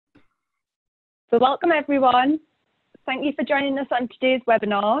So welcome everyone. Thank you for joining us on today's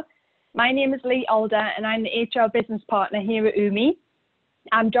webinar. My name is Lee Alder and I'm the HR business partner here at UMI.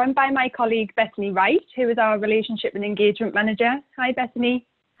 I'm joined by my colleague Bethany Wright, who is our relationship and engagement manager. Hi Bethany.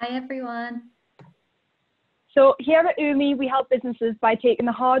 Hi everyone. So here at UMI, we help businesses by taking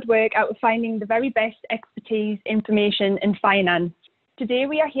the hard work out of finding the very best expertise, information and finance. Today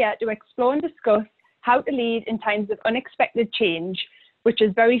we are here to explore and discuss how to lead in times of unexpected change, which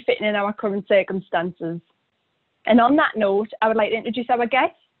is very fitting in our current circumstances. And on that note, I would like to introduce our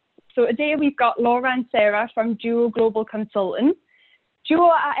guests. So today we've got Laura and Sarah from Duo Global Consulting. Duo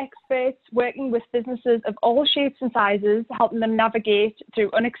are experts working with businesses of all shapes and sizes, helping them navigate through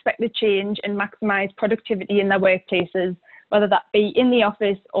unexpected change and maximise productivity in their workplaces, whether that be in the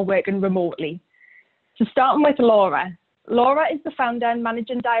office or working remotely. So starting with Laura. Laura is the founder and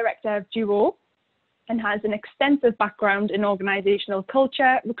managing director of Duo and has an extensive background in organisational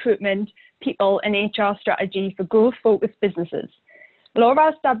culture, recruitment, people and HR strategy for growth-focused businesses.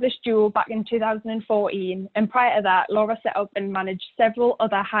 Laura established Duo back in 2014, and prior to that, Laura set up and managed several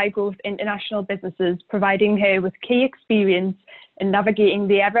other high-growth international businesses, providing her with key experience in navigating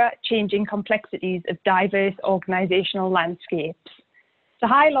the ever-changing complexities of diverse organisational landscapes. So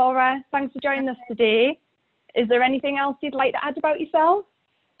hi Laura, thanks for joining us today. Is there anything else you'd like to add about yourself?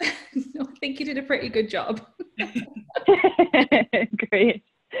 No, I think you did a pretty good job. Great.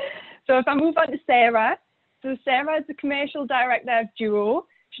 So if I move on to Sarah. So Sarah is the commercial director of Duo.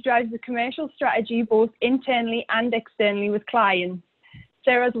 She drives the commercial strategy both internally and externally with clients.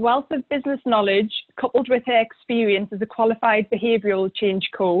 Sarah's wealth of business knowledge, coupled with her experience as a qualified behavioural change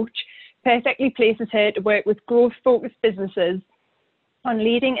coach, perfectly places her to work with growth-focused businesses on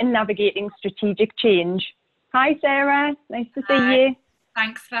leading and navigating strategic change. Hi Sarah, nice to see you.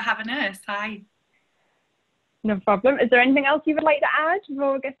 Thanks for having us. Hi. No problem. Is there anything else you would like to add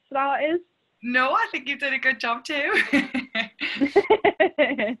before we get started? No, I think you've done a good job too.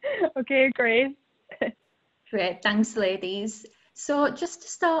 Okay, great. Great, thanks ladies. So just to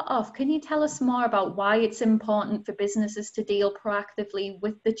start off, can you tell us more about why it's important for businesses to deal proactively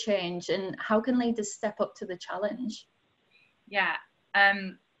with the change and how can leaders step up to the challenge? Yeah,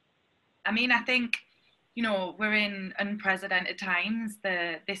 I mean, I think, you know, we're in unprecedented times.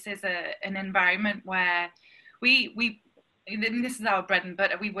 This is an environment where this is our bread and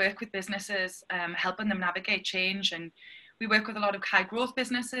butter. We work with businesses, helping them navigate change, and we work with a lot of high growth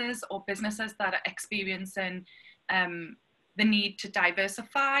businesses or businesses that are experiencing the need to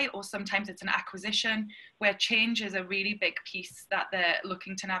diversify, or sometimes it's an acquisition where change is a really big piece that they're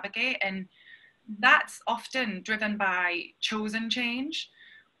looking to navigate, and that's often driven by chosen change.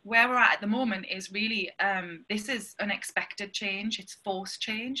 Where we're at the moment is really, this is unexpected change, it's forced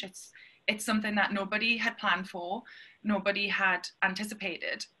change, it's something that nobody had planned for, nobody had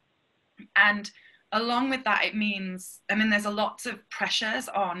anticipated. And along with that, it means, I mean, there's a lots of pressures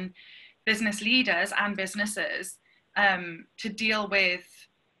on business leaders and businesses to deal with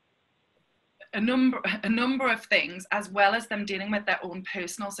a number of things, as well as them dealing with their own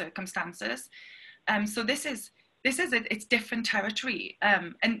personal circumstances. So it's different territory.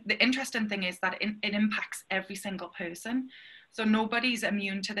 And the interesting thing is that it impacts every single person. So nobody's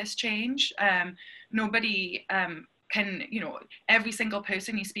immune to this change. Nobody can, you know, every single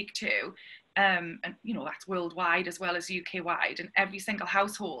person you speak to, and you know, that's worldwide as well as UK wide, and every single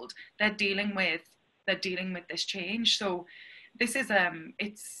household, they're dealing with this change. So this is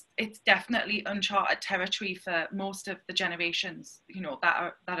it's definitely uncharted territory for most of the generations, you know,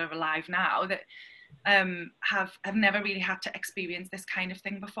 that are alive now, that have never really had to experience this kind of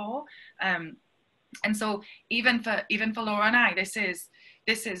thing before. And so even for Laura and I, this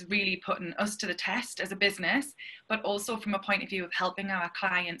is really putting us to the test as a business, but also from a point of view of helping our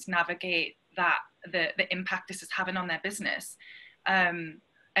clients navigate that the impact this is having on their business. And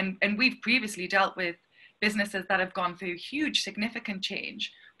we've previously dealt with businesses that have gone through huge, significant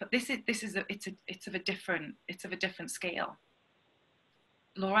change, but it's of a different scale.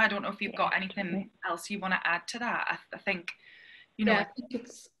 Laura, I don't know if you've got anything else you want to add to that. I think, you know. Yeah,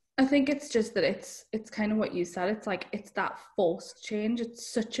 I think it's just that it's kind of what you said. It's like, it's that forced change.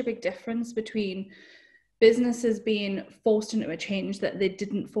 It's such a big difference between businesses being forced into a change that they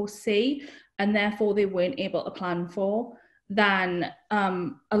didn't foresee and therefore they weren't able to plan for, than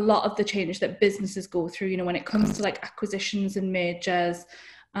a lot of the change that businesses go through, you know, when it comes to like acquisitions and mergers,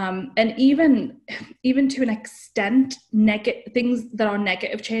 and even to an extent, things that are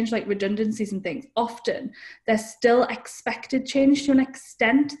negative change, like redundancies and things, often there's still expected change to an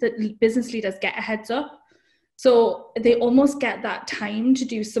extent that business leaders get a heads up. So they almost get that time to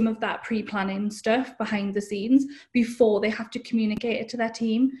do some of that pre-planning stuff behind the scenes before they have to communicate it to their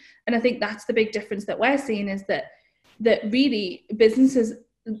team. And I think that's the big difference that we're seeing, is that really businesses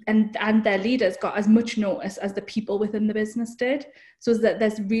and their leaders got as much notice as the people within the business did. So is that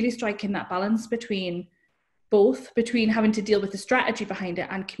there's really striking that balance between both, between having to deal with the strategy behind it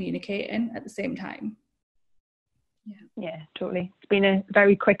and communicating at the same time. Yeah, totally. It's been a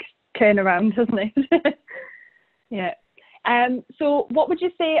very quick turnaround, hasn't it? Yeah. So what would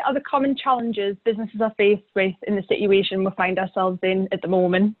you say are the common challenges businesses are faced with in the situation we find ourselves in at the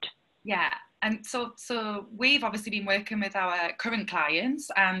moment? Yeah. And so we've obviously been working with our current clients,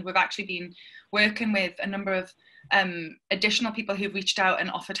 and we've actually been working with a number of additional people who've reached out and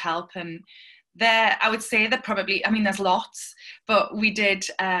offered help. And I would say that probably, I mean, there's lots, but we did,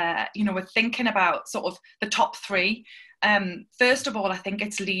 we're thinking about sort of the top three. First of all, I think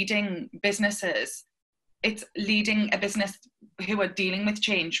it's leading businesses. It's leading a business who are dealing with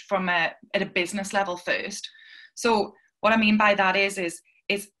change at a business level first. So what I mean by that is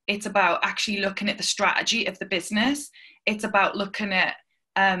it's about actually looking at the strategy of the business. It's about looking at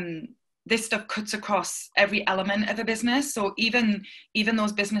this stuff cuts across every element of a business. So even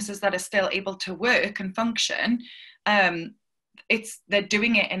those businesses that are still able to work and function, they're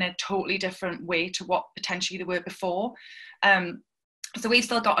doing it in a totally different way to what potentially they were before. So we've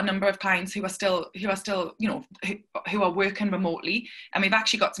still got a number of clients who are still who are working remotely, and we've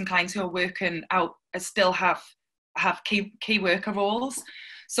actually got some clients who are working out still have key worker roles.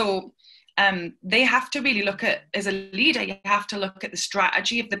 So they have to really look at, as a leader, you have to look at the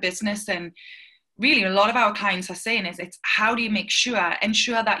strategy of the business. And really a lot of our clients are saying it's how do you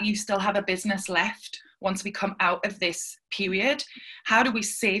ensure that you still have a business left once we come out of this period? How do we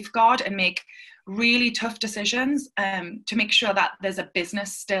safeguard and make really tough decisions to make sure that there's a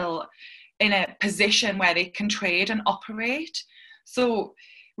business still in a position where they can trade and operate? So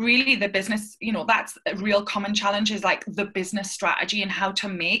really the business, that's a real common challenge, is like the business strategy and how to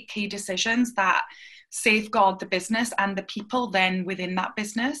make key decisions that safeguard the business and the people then within that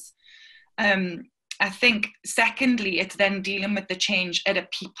business. I think secondly, it's then dealing with the change at a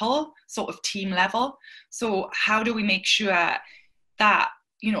people sort of team level. So how do we make sure that,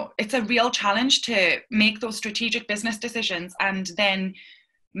 it's a real challenge to make those strategic business decisions and then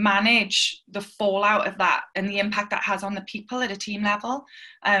manage the fallout of that and the impact that has on the people at a team level.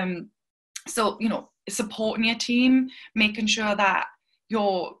 So, supporting your team, making sure that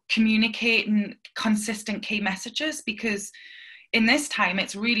you're communicating consistent key messages, because in this time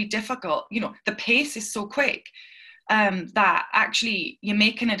it's really difficult. The pace is so quick that actually you're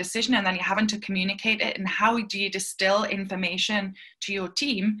making a decision and then you're having to communicate it. And how do you distill information to your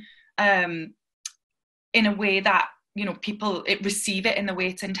team in a way that people receive it in the way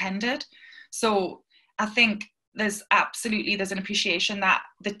it's intended? So I think there's an appreciation that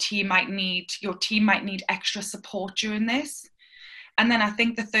your team might need extra support during this. And then I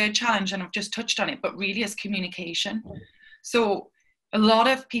think the third challenge, and I've just touched on it, but really is communication. So a lot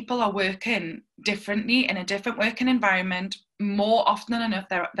of people are working differently in a different working environment. More often than enough,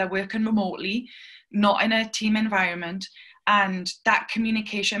 they're working remotely, not in a team environment. And that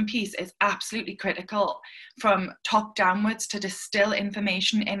communication piece is absolutely critical, from top downwards, to distill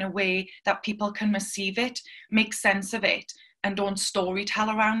information in a way that people can receive it, make sense of it, and don't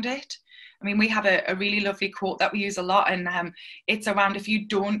storytell around it. I mean, we have a really lovely quote that we use a lot, and it's around, if you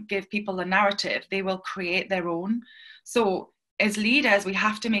don't give people a narrative, they will create their own. So as leaders, we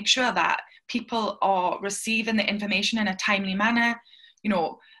have to make sure that people are receiving the information in a timely manner,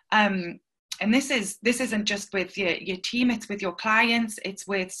 and this isn't just with your team, it's with your clients, it's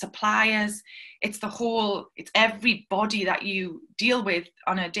with suppliers, it's everybody that you deal with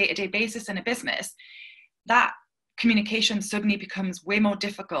on a day-to-day basis in a business. That communication suddenly becomes way more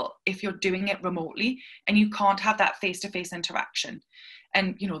difficult if you're doing it remotely and you can't have that face-to-face interaction.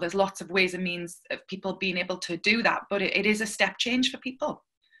 And, there's lots of ways and means of people being able to do that, but it is a step change for people.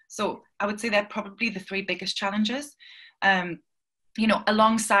 So I would say they're probably the three biggest challenges.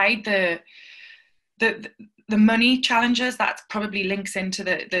 Alongside the money challenges, that probably links into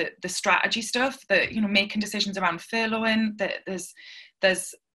the strategy stuff, making decisions around furloughing.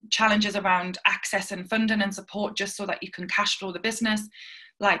 There's challenges around access and funding and support, just so that you can cash flow the business.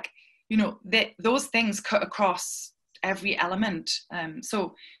 Those things cut across every element.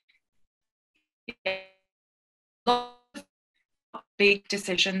 So big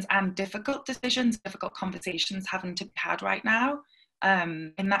decisions and difficult conversations having to be had right now,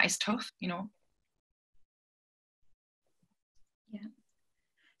 and that is tough. Yeah.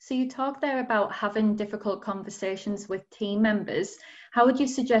 So you talked there about having difficult conversations with team members. How would you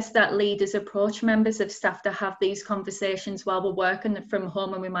suggest that leaders approach members of staff to have these conversations while we're working from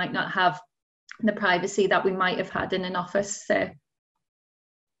home and we might not have the privacy that we might have had in an office, say?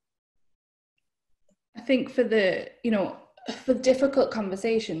 I think for for difficult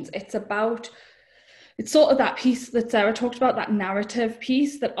conversations, it's sort of that piece that Sarah talked about, that narrative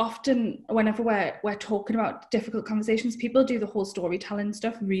piece, that often whenever we're talking about difficult conversations, people do the whole storytelling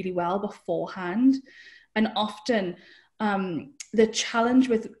stuff really well beforehand. And often the challenge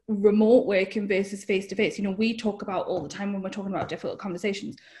with remote working versus face-to-face, we talk about all the time when we're talking about difficult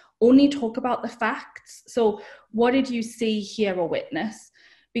conversations, only talk about the facts. So what did you see, hear, or witness?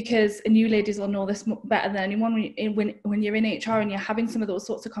 Because, and you ladies will know this better than anyone, when you're in HR and you're having some of those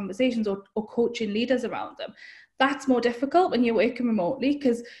sorts of conversations or coaching leaders around them, that's more difficult when you're working remotely,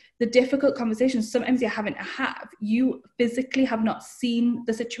 because the difficult conversations sometimes you're having to have, you physically have not seen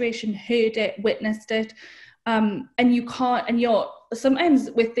the situation, heard it, witnessed it, and you can't, and you're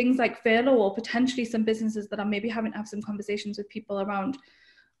sometimes with things like furlough, or potentially some businesses that are maybe having to have some conversations with people around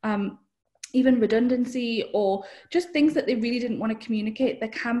even redundancy, or just things that they really didn't want to communicate. There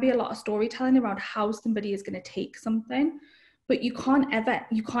can be a lot of storytelling around how somebody is going to take something, but you can't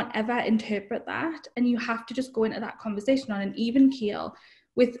ever interpret that, and you have to just go into that conversation on an even keel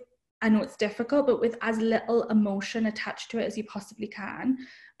with, I know it's difficult, but with as little emotion attached to it as you possibly can,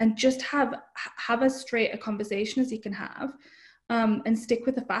 and just have as straight a conversation as you can have. And stick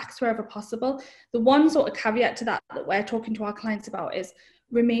with the facts wherever possible. The one sort of caveat to that we're talking to our clients about is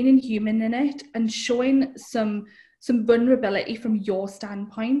remaining human in it and showing some vulnerability from your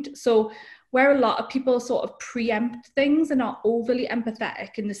standpoint. So where a lot of people sort of preempt things and are overly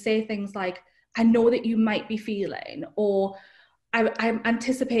empathetic, and they say things like, I know that you might be feeling, or I'm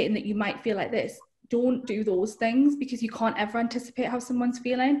anticipating that you might feel like this. Don't do those things, because you can't ever anticipate how someone's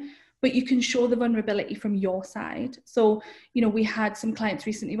feeling, but you can show the vulnerability from your side. So, we had some clients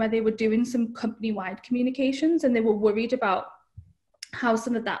recently where they were doing some company-wide communications, and they were worried about how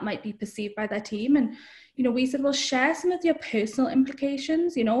some of that might be perceived by their team. And, we said, well, share some of your personal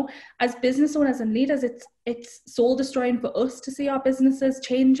implications. As business owners and leaders, it's soul destroying for us to see our businesses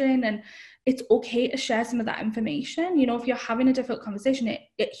changing, and it's okay to share some of that information. If you're having a difficult conversation,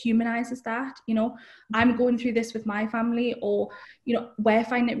 it humanizes that. I'm going through this with my family, or, we're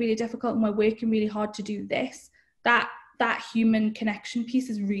finding it really difficult and we're working really hard to do this. That human connection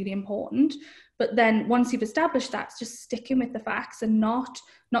piece is really important. But then once you've established that, it's just sticking with the facts and not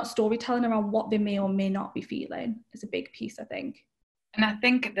storytelling around what they may or may not be feeling is a big piece, I think. And I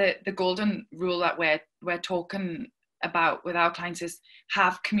think the golden rule that we're talking about with our clients is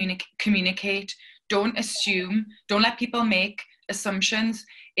communicate. Don't assume. Don't let people make assumptions.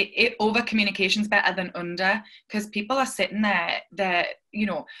 Over communication is better than under, because people are sitting there.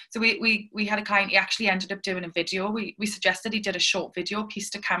 So we had a client. He actually ended up doing a video. We suggested he did a short video piece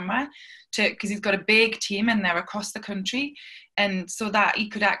to camera, because he's got a big team and they're across the country, and so that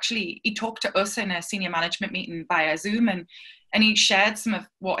he talked to us in a senior management meeting via Zoom, and he shared some of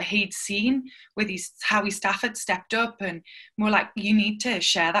what he'd seen with how his staff had stepped up, and more like, you need to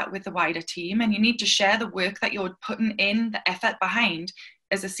share that with the wider team, and you need to share the work that you're putting in, the effort behind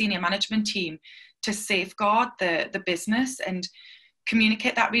as a senior management team to safeguard the business, and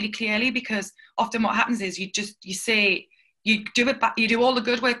communicate that really clearly. Because often what happens is you do all the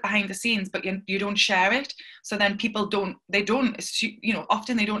good work behind the scenes, but you don't share it. So then people don't assume,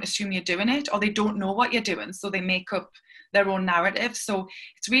 often they don't assume you're doing it, or they don't know what you're doing, so they make up their own narrative. So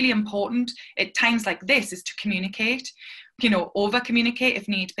it's really important at times like this is to communicate, over communicate if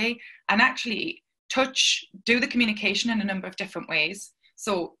need be, and actually do the communication in a number of different ways.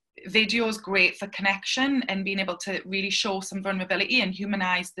 So video is great for connection and being able to really show some vulnerability and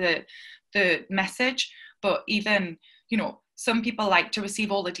humanize the message. But even, some people like to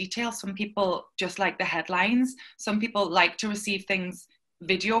receive all the details. Some people just like the headlines. Some people like to receive things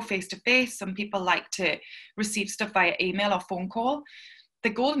video, face-to-face. Some people like to receive stuff via email or phone call. The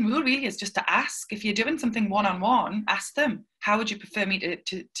golden rule really is just to ask. If you're doing something one-on-one, ask them, how would you prefer me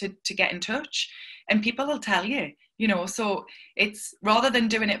to get in touch? And people will tell you, so it's, rather than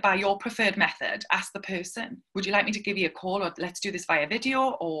doing it by your preferred method, ask the person, would you like me to give you a call, or let's do this via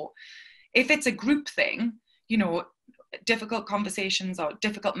video? Or if it's a group thing, difficult conversations or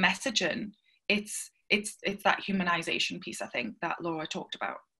difficult messaging, it's that humanization piece, I think, that Laura talked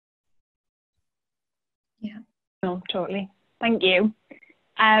about. Yeah. No, totally. Thank you.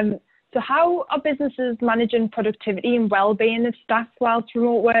 So how are businesses managing productivity and well-being of staff whilst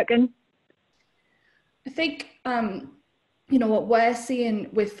remote working? I think, what we're seeing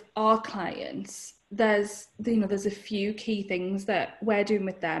with our clients there's a few key things that we're doing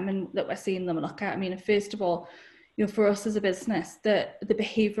with them and that we're seeing them look at. I mean, first of all, for us as a business, the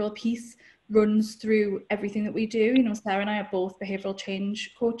behavioural piece runs through everything that we do. Sarah and I are both behavioural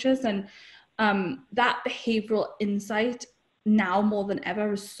change coaches, and that behavioural insight now more than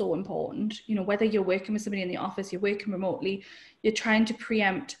ever is so important. Whether you're working with somebody in the office, you're working remotely, you're trying to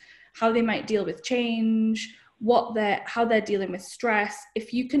preempt how they might deal with change, how they're dealing with stress.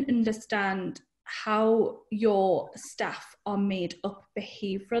 If you can understand how your staff are made up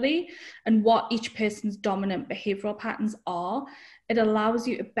behaviourally and what each person's dominant behavioural patterns are, it allows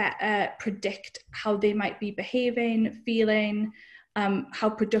you to better predict how they might be behaving, feeling, how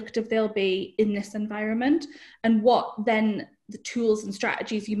productive they'll be in this environment, and what then the tools and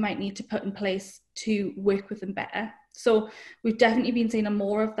strategies you might need to put in place to work with them better. So we've definitely been seeing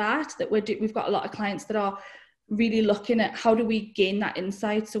more of that we've got a lot of clients that are really looking at how do we gain that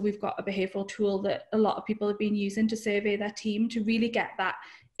insight. So we've got a behavioural tool that a lot of people have been using to survey their team to really get that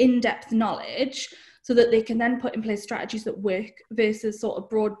in-depth knowledge so that they can then put in place strategies that work versus sort of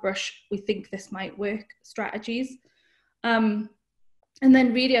broad brush, we think this might work strategies. And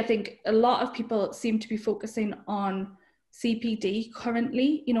then really, I think a lot of people seem to be focusing on CPD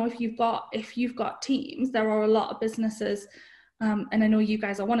currently. If you've got teams, there are a lot of businesses, and I know you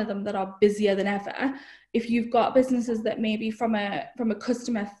guys are one of them, that are busier than ever. If you've got businesses that maybe from a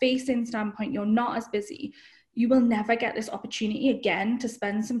customer facing standpoint, you're not as busy, you will never get this opportunity again to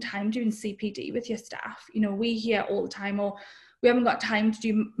spend some time doing CPD with your staff. We hear all the time, or we haven't got time to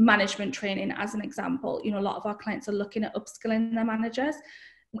do management training, as an example. A lot of our clients are looking at upskilling their managers.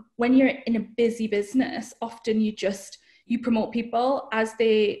 When you're in a busy business, often you promote people as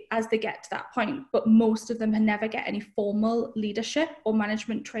they get to that point, but most of them never get any formal leadership or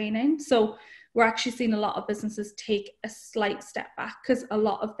management training. So we're actually seeing a lot of businesses take a slight step back because a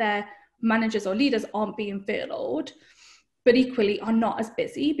lot of their managers or leaders aren't being furloughed, but equally are not as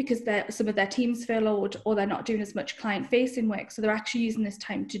busy because some of their teams furloughed, or they're not doing as much client-facing work. So they're actually using this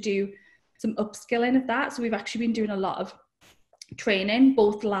time to do some upskilling of that. So we've actually been doing a lot of training,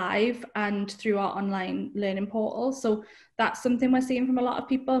 both live and through our online learning portal. So that's something we're seeing from a lot of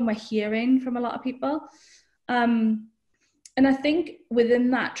people, and we're hearing from a lot of people. And I think within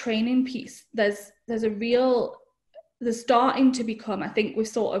that training piece, there's starting to become, I think we're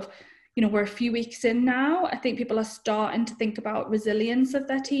sort of, we're a few weeks in now. I think people are starting to think about resilience of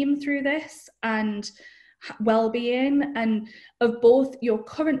their team through this, and well-being, and of both your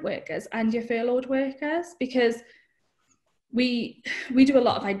current workers and your furloughed workers, because we do a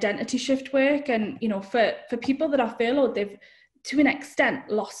lot of identity shift work, and for people that are furloughed, they've to an extent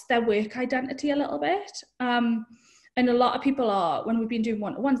lost their work identity a little bit, and a lot of people are, when we've been doing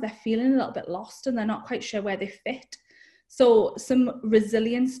one-to-ones, they're feeling a little bit lost and they're not quite sure where they fit. So some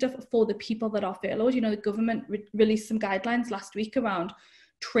resilience stuff for the people that are furloughed. The government released some guidelines last week around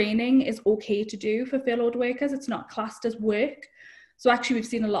training is okay to do for furloughed workers. It's not classed as work. So actually we've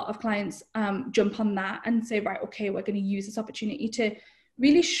seen a lot of clients jump on that and say, right, okay, we're going to use this opportunity to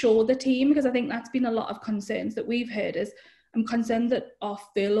really show the team, because I think that's been a lot of concerns that we've heard is, I'm concerned that our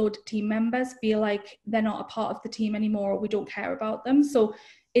furloughed team members feel like they're not a part of the team anymore, or we don't care about them. So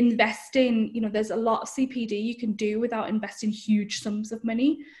investing, there's a lot of CPD you can do without investing huge sums of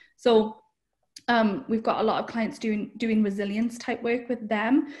money. So we've got a lot of clients doing resilience type work with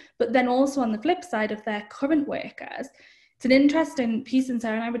them, but then also on the flip side of their current workers, it's an interesting piece, and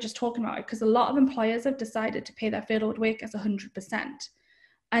Sarah and I were just talking about it, because a lot of employers have decided to pay their furloughed workers 100%.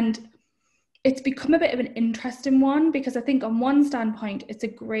 And it's become a bit of an interesting one, because I think on one standpoint, it's a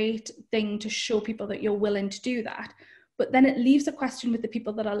great thing to show people that you're willing to do that. But then it leaves a question with the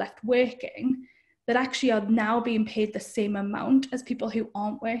people that are left working that actually are now being paid the same amount as people who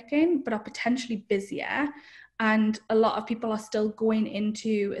aren't working, but are potentially busier. And a lot of people are still going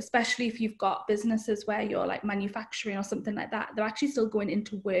into, especially if you've got businesses where you're like manufacturing or something like that, they're actually still going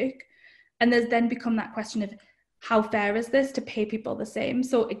into work. And there's then become that question of, how fair is this to pay people the same?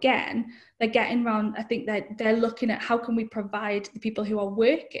 So again, they're getting around, I think that they're looking at how can we provide the people who are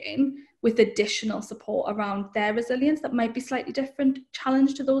working with additional support around their resilience that might be slightly different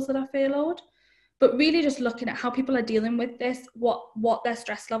challenge to those that are furloughed. But really just looking at how people are dealing with this, what their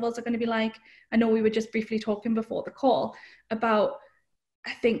stress levels are going to be like. I know we were just briefly talking before the call about,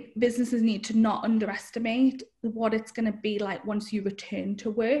 I think businesses need to not underestimate what it's going to be like once you return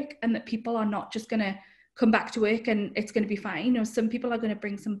to work, and that people are not just going to come back to work and it's going to be fine. Some people are going to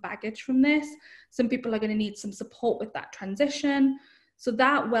bring some baggage from this. Some people are going to need some support with that transition. So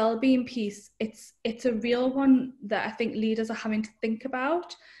that well-being piece, it's a real one that I think leaders are having to think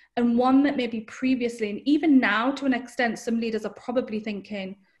about, and one that maybe previously, and even now to an extent, some leaders are probably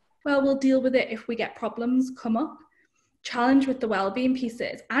thinking, Well, we'll deal with it if we get problems come up. Challenge with the wellbeing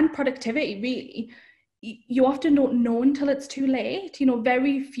pieces and productivity, really, you often don't know until it's too late. You know,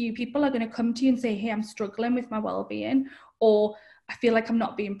 very few people are going to come to you and say, hey, I'm struggling with my wellbeing, or I feel like I'm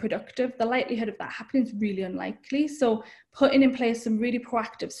not being productive. The likelihood of that happening is really unlikely. So putting in place some really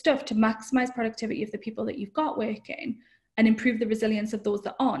proactive stuff to maximize productivity of the people that you've got working and improve the resilience of those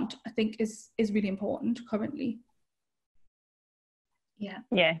that aren't, I think is really important currently. Yeah,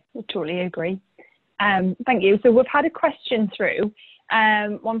 I totally agree. Thank you. So we've had a question through,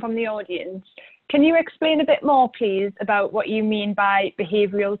 one from the audience. Can you explain a bit more, please, about what you mean by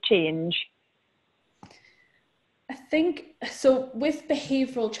behavioural change? I think, so with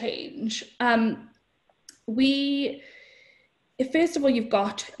behavioural change, first of all, you've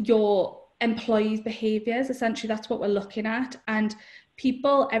got your employees' behaviours. Essentially, that's what we're looking at. And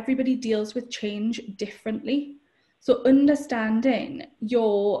everybody deals with change differently. So understanding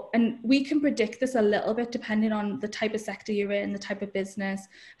and we can predict this a little bit depending on the type of sector you're in, the type of business,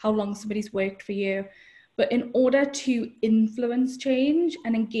 how long somebody's worked for you. But in order to influence change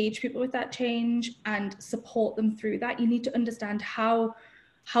and engage people with that change and support them through that, you need to understand how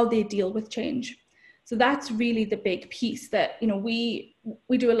they deal with change. So that's really the big piece that, you know, we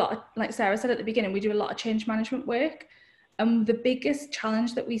do a lot of, like Sarah said at the beginning, we do a lot of change management work. And the biggest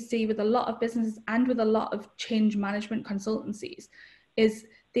challenge that we see with a lot of businesses and with a lot of change management consultancies is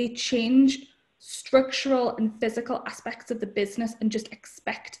they change structural and physical aspects of the business and just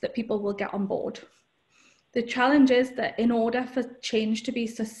expect that people will get on board. The challenge is that in order for change to be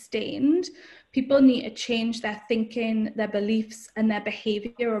sustained, people need to change their thinking, their beliefs, and their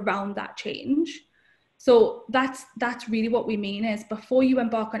behavior around that change. So that's really what we mean is before you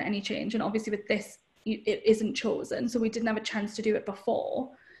embark on any change, and obviously with this, it isn't chosen, so we didn't have a chance to do it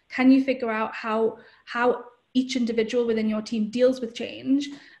before. Can you figure out how each individual within your team deals with change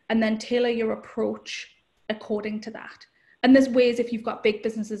and then tailor your approach according to that? And there's ways, if you've got big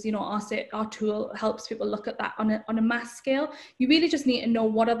businesses, you know, our tool helps people look at that on a mass scale. You really just need to know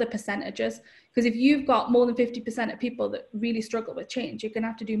what are the percentages, because if you've got more than 50% of people that really struggle with change, you're going to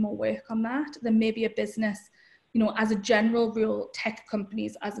have to do more work on that than maybe a business. You know, as a general rule, tech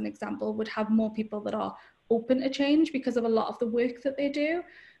companies, as an example, would have more people that are open to change because of a lot of the work that they do,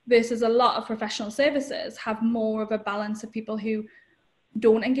 versus a lot of professional services have more of a balance of people who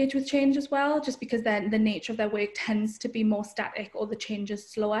don't engage with change as well, just because then the nature of their work tends to be more static or the change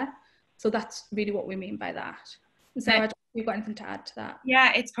is slower. So that's really what we mean by that. Sarah, you've got anything to add to that?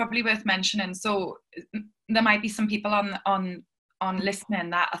 Yeah, it's probably worth mentioning. So there might be some people on listening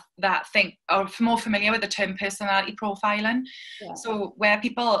that think are more familiar with the term personality profiling. Yeah. So where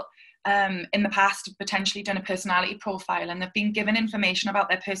people in the past have potentially done a personality profile and they've been given information about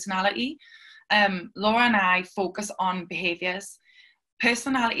their personality. Laura and I focus on behaviours.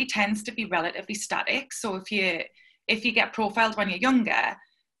 Personality tends to be relatively static. So if you get profiled when you're younger,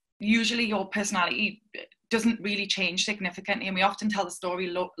 usually your personality doesn't really change significantly. And we often tell the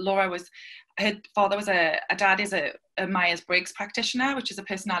story, her father was her dad is a Myers-Briggs practitioner, which is a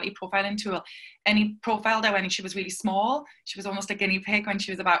personality profiling tool. And he profiled her when she was really small. She was almost a guinea pig when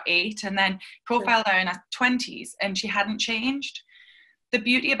she was about 8, and then profiled her in her 20s, and she hadn't changed. The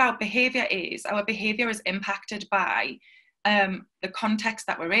beauty about behavior is our behavior is impacted by the context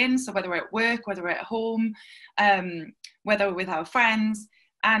that we're in. So whether we're at work, whether we're at home, whether we're with our friends,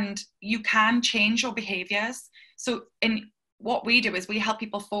 and you can change your behaviors. So what we do is we help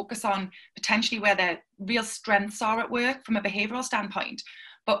people focus on potentially where their real strengths are at work from a behavioral standpoint,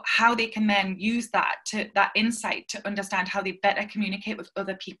 but how they can then use that insight to understand how they better communicate with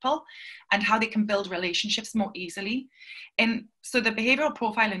other people and how they can build relationships more easily. And so the behavioral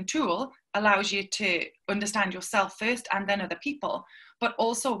profiling tool allows you to understand yourself first and then other people. But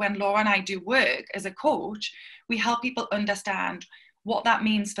also when Laura and I do work as a coach, we help people understand what that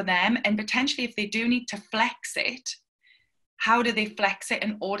means for them, and potentially if they do need to flex it, how do they flex it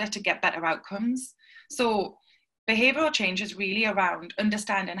in order to get better outcomes? So behavioral change is really around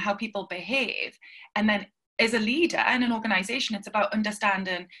understanding how people behave. And then as a leader in an organization, it's about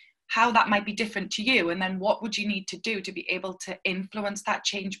understanding how that might be different to you. And then what would you need to do to be able to influence that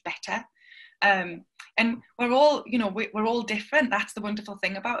change better? And we're all, we're all different. That's the wonderful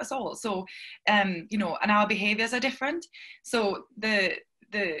thing about us all. So, and our behaviors are different. So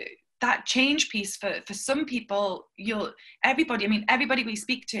that change piece for some people, everybody we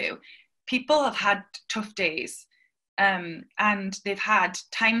speak to, people have had tough days. And they've had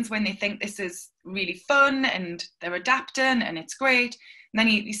times when they think this is really fun and they're adapting and it's great. And then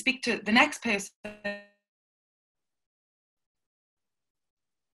you speak to the next person,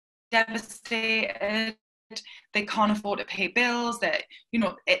 devastated, they can't afford to pay bills, that, you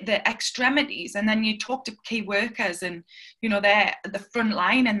know, the extremities. And then you talk to key workers, and, you know, they're at the front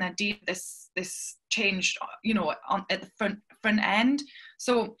line, and they're dealing this change, you know, at the front end.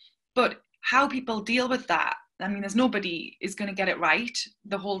 So, but how people deal with that, I mean, there's nobody is going to get it right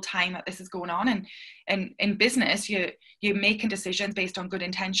the whole time that this is going on. And in business, you're making decisions based on good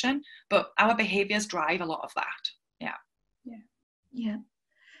intention, but our behaviors drive a lot of that. Yeah.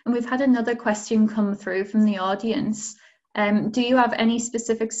 And we've had another question come through from the audience. Do you have any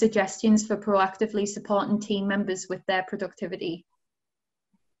specific suggestions for proactively supporting team members with their productivity?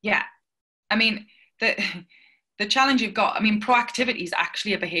 Yeah, I mean, the challenge you've got, I mean, proactivity is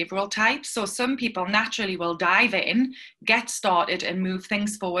actually a behavioural type. So some people naturally will dive in, get started, and move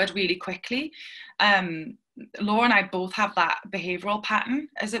things forward really quickly. Laura and I both have that behavioural pattern,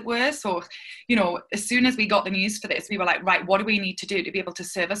 as it were. So, you know, as soon as we got the news for this, we were like, right, what do we need to do to be able to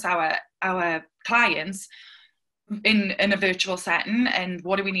service our clients in a virtual setting, and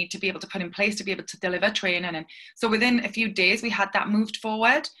what do we need to be able to put in place to be able to deliver training? And so within a few days we had that moved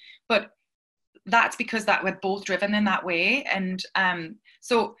forward, but that's because that we're both driven in that way. And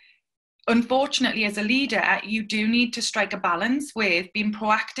so unfortunately, as a leader, you do need to strike a balance with being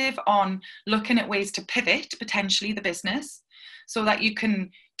proactive on looking at ways to pivot potentially the business, so that you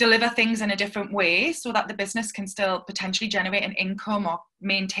can deliver things in a different way, so that the business can still potentially generate an income or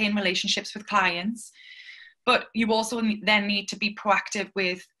maintain relationships with clients. But you also then need to be proactive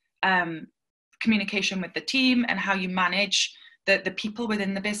with communication with the team and how you manage the people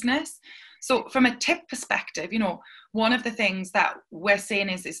within the business. So from a tip perspective, you know, one of the things that we're saying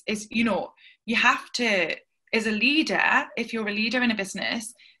is, you know, you have to, as a leader, if you're a leader in a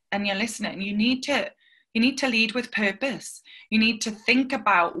business and you're listening, you need to lead with purpose. You need to think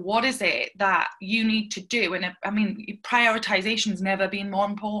about what is it that you need to do. And I mean, prioritization's never been more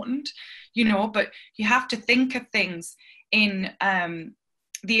important, you know, but you have to think of things in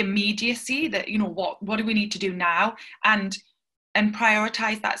the immediacy, that, you know, what do we need to do now, and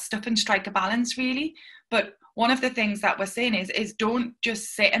prioritize that stuff and strike a balance, really. But one of the things that we're saying is don't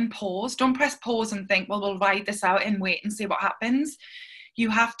just sit and pause. Don't press pause and think, well, we'll ride this out and wait and see what happens. You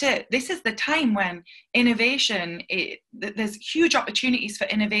have to, this is the time when innovation, there's huge opportunities for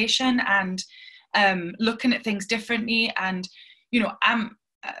innovation and looking at things differently. And, you know, I'm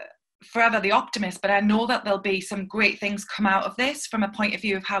forever the optimist, but I know that there'll be some great things come out of this from a point of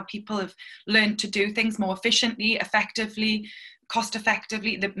view of how people have learned to do things more efficiently, effectively, cost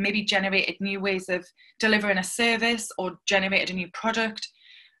effectively, that maybe generated new ways of delivering a service or generated a new product.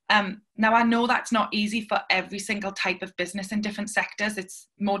 Now, I know that's not easy for every single type of business in different sectors. It's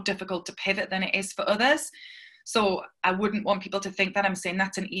more difficult to pivot than it is for others. So I wouldn't want people to think that I'm saying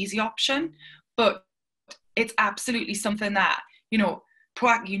that's an easy option, but it's absolutely something that, you know,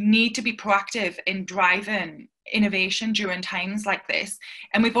 you need to be proactive in driving innovation during times like this.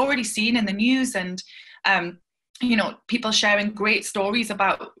 And we've already seen in the news and, you know, people sharing great stories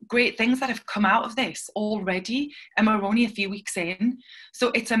about great things that have come out of this already, and we're only a few weeks in.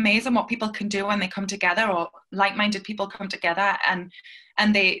 So it's amazing what people can do when they come together, or like-minded people come together and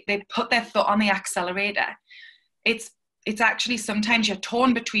they put their foot on the accelerator. It's actually sometimes you're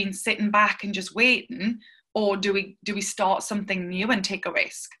torn between sitting back and just waiting, or do we start something new and take a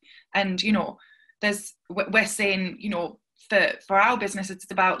risk? And, you know, we're saying, you know, for our business,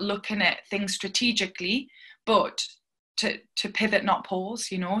 it's about looking at things strategically, but to pivot, not pause,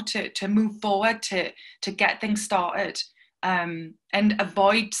 you know, to move forward, to get things started, and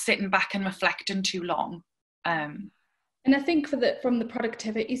avoid sitting back and reflecting too long. And I think from the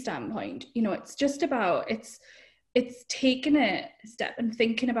productivity standpoint, you know, it's just about, it's taking a step and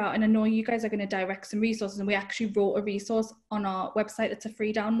thinking about, and I know you guys are going to direct some resources, and we actually wrote a resource on our website that's a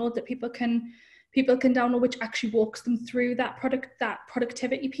free download that people can download, which actually walks them through that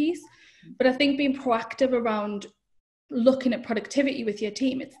productivity piece. But I think being proactive around looking at productivity with your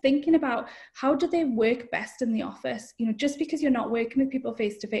team, it's thinking about how do they work best in the office. You know, just because you're not working with people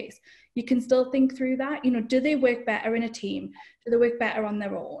face to face, you can still think through that. You know, do they work better in a team? Do they work better on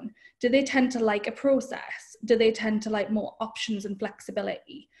their own? Do they tend to like a process? Do they tend to like more options and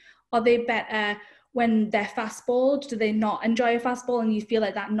flexibility? Are they better when they're fastballed? Do they not enjoy a fastball and you feel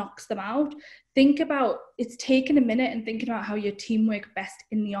like that knocks them out? Think about, it's taking a minute and thinking about how your team work best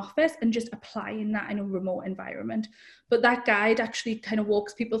in the office and just applying that in a remote environment. But that guide actually kind of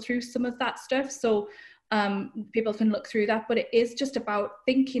walks people through some of that stuff. So people can look through that, but it is just about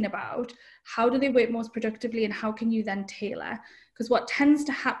thinking about how do they work most productively and how can you then tailor? Because what tends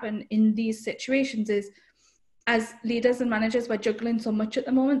to happen in these situations is, as leaders and managers, we're juggling so much at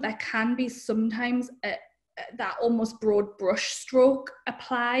the moment, there can be sometimes a that almost broad brush stroke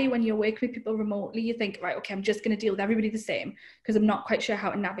apply when you're working with people remotely. You think, right, okay, I'm just going to deal with everybody the same because I'm not quite sure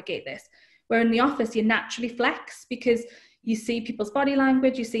how to navigate this. Where in the office, you naturally flex because you see people's body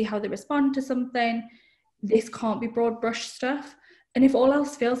language, you see how they respond to something. This can't be broad brush stuff. And if all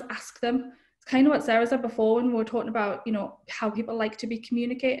else fails, ask them. It's kind of what Sarah said before when we were talking about, you know, how people like to be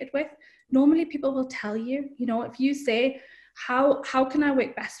communicated with. Normally people will tell you, you know, if you say, how can I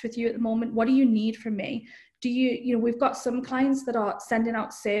work best with you at the moment? What do you need from me? You know, we've got some clients that are sending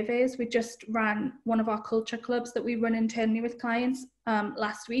out surveys. We just ran one of our culture clubs that we run internally with clients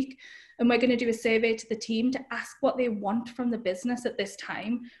last week. And we're going to do a survey to the team to ask what they want from the business at this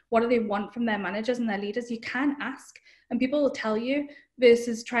time. What do they want from their managers and their leaders? You can ask and people will tell you,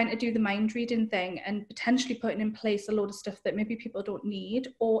 versus trying to do the mind reading thing and potentially putting in place a load of stuff that maybe people don't need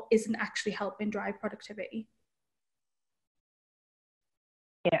or isn't actually helping drive productivity.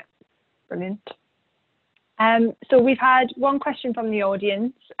 Yeah, brilliant. So we've had one question from the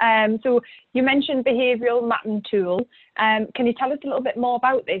audience. So you mentioned behavioural mapping tool. Can you tell us a little bit more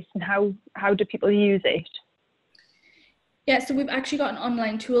about this and how do people use it? Yeah, so we've actually got an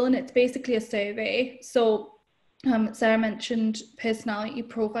online tool and it's basically a survey. So Sarah mentioned personality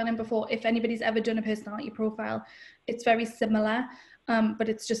profiling before. If anybody's ever done a personality profile, it's very similar, but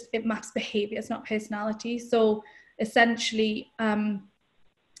it maps behaviours, not personality. So essentially,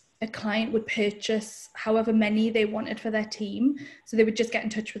 a client would purchase however many they wanted for their team. So they would just get in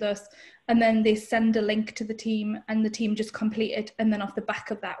touch with us and then they send a link to the team and the team just complete it. And then off the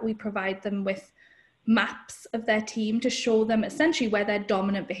back of that, we provide them with maps of their team to show them essentially where their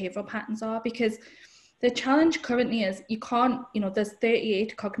dominant behavioral patterns are. Because the challenge currently is you can't, you know, there's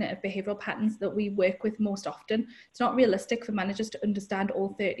 38 cognitive behavioral patterns that we work with most often. It's not realistic for managers to understand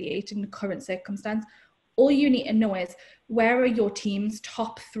all 38 in the current circumstance. All you need to know is where are your team's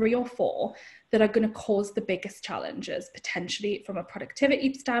top 3 or 4 that are going to cause the biggest challenges, potentially from a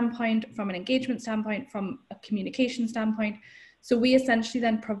productivity standpoint, from an engagement standpoint, from a communication standpoint. So we essentially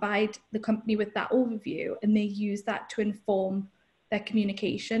then provide the company with that overview and they use that to inform their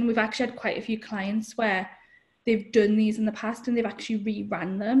communication. We've actually had quite a few clients where they've done these in the past and they've actually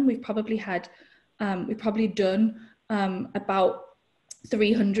reran them. We've probably done about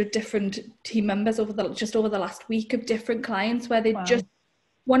 300 different team members over the last week of different clients where they just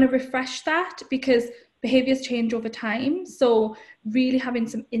want to refresh that because behaviors change over time. So really having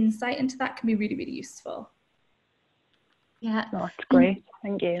some insight into that can be really, really useful. Yeah, that's great.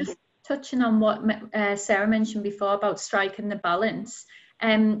 Thank you. Just touching on what Sarah mentioned before about striking the balance.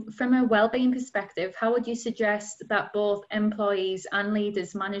 From a wellbeing perspective, how would you suggest that both employees and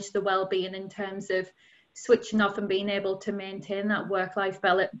leaders manage the wellbeing in terms of switching off and being able to maintain that work-life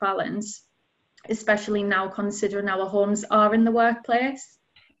balance, especially now considering our homes are in the workplace?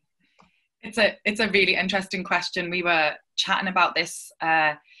 It's a really interesting question. We were chatting about this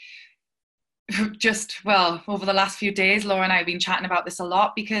over the last few days. Laura and I have been chatting about this a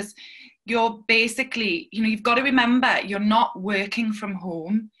lot because you're basically, you know, you've got to remember you're not working from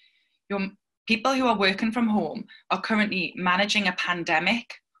home. People who are working from home are currently managing a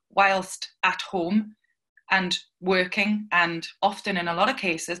pandemic whilst at home and working, and often in a lot of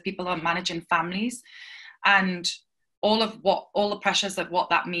cases people are managing families and all the pressures of what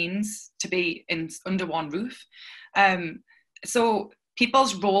that means to be under one roof. So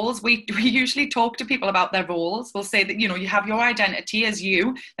people's roles, we usually talk to people about their roles. We'll say that, you know, you have your identity as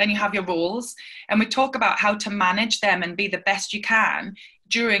you, then you have your roles, and we talk about how to manage them and be the best you can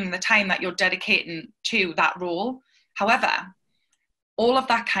during the time that you're dedicating to that role. However, all of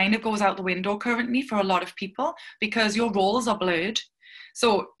that kind of goes out the window currently for a lot of people because your roles are blurred.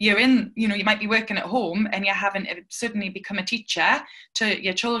 So you might be working at home and you're having to suddenly become a teacher to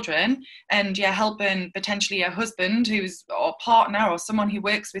your children, and you're helping potentially your husband or partner or someone who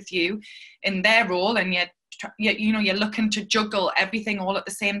works with you in their role, and you're looking to juggle everything all at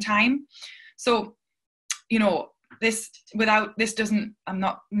the same time. So, you know, I'm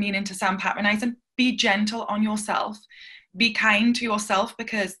not meaning to sound patronizing. Be gentle on yourself. Be kind to yourself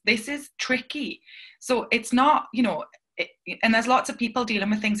because this is tricky. So it's not, you know, and there's lots of people dealing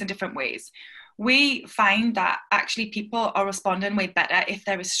with things in different ways. We find that actually people are responding way better if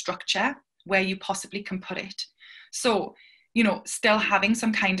there is structure where you possibly can put it. So, you know, still having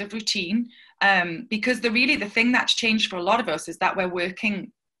some kind of routine, because the thing that's changed for a lot of us is that we're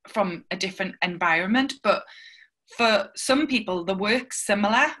working from a different environment. But for some people, the work's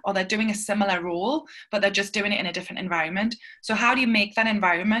similar, or they're doing a similar role, but they're just doing it in a different environment. So how do you make that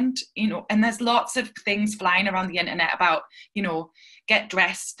environment, you know, and there's lots of things flying around the internet about, you know, get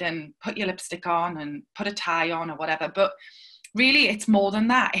dressed and put your lipstick on and put a tie on or whatever. But really it's more than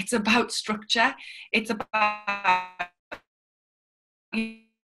that. It's about structure. It's about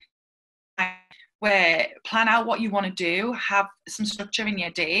where plan out what you want to do, have some structure in your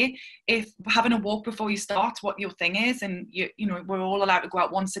day. If having a walk before you start what your thing is, and you know we're all allowed to go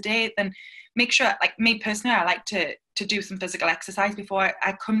out once a day, then make sure, like me personally, I like to do some physical exercise before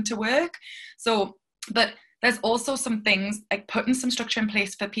I come to work. So, but there's also some things like putting some structure in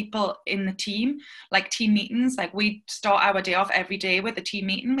place for people in the team, like team meetings. Like we start our day off every day with a team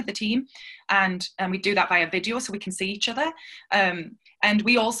meeting with the team, and we do that via video so we can see each other. And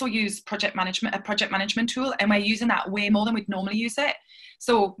we also use a project management tool, and we're using that way more than we'd normally use it.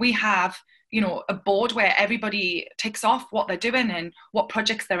 So we have, you know, a board where everybody ticks off what they're doing and what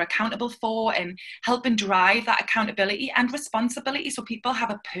projects they're accountable for, and helping drive that accountability and responsibility so people have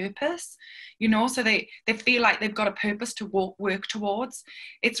a purpose, you know, so they feel like they've got a purpose to work towards.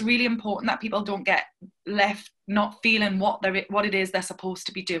 It's really important that people don't get left not feeling what it is they're supposed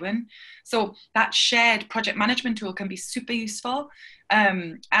to be doing. So that shared project management tool can be super useful.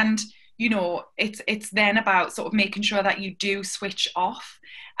 And you know, it's then about sort of making sure that you do switch off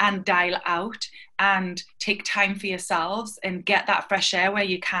and dial out and take time for yourselves and get that fresh air where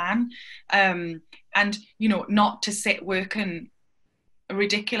you can. And, you know, not to sit working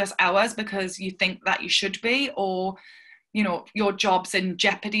ridiculous hours because you think that you should be, or, you know, your job's in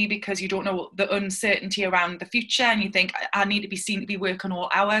jeopardy because you don't know the uncertainty around the future and you think, I need to be seen to be working all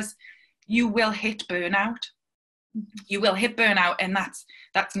hours. You will hit burnout. You will hit burnout, and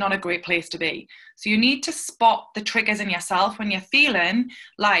that's not a great place to be. So you need to spot the triggers in yourself when you're feeling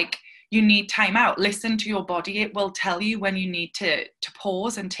like you need time out. Listen to your body. It will tell you when you need to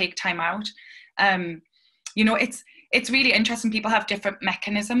pause and take time out. You know, it's really interesting. People have different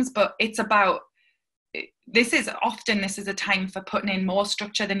mechanisms, but it's about, this is a time for putting in more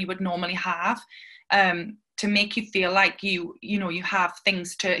structure than you would normally have, to make you feel like you have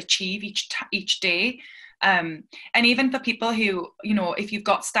things to achieve each day. And even for people who, you know, if you've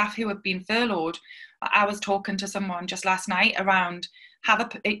got staff who have been furloughed, I was talking to someone just last night around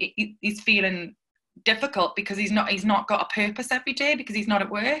he's feeling difficult because he's not got a purpose every day because he's not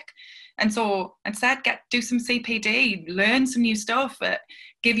at work. And so instead, do some CPD, learn some new stuff,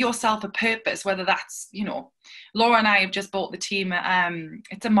 give yourself a purpose, whether that's, you know, Laura and I have just bought the team,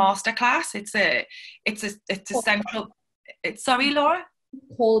 it's a masterclass. It's essential. Sorry, Laura?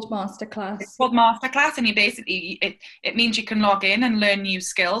 Called masterclass. It's called masterclass, and you basically it means you can log in and learn new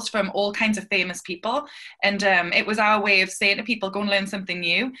skills from all kinds of famous people. And it was our way of saying to people, go and learn something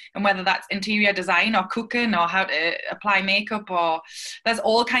new, and whether that's interior design or cooking or how to apply makeup, or there's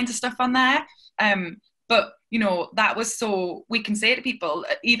all kinds of stuff on there. But you know, that was so we can say to people,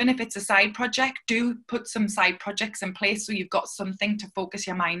 even if it's a side project, do put some side projects in place so you've got something to focus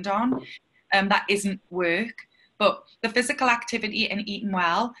your mind on. That isn't work. But the physical activity and eating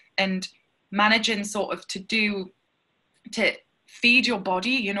well and managing sort of to feed your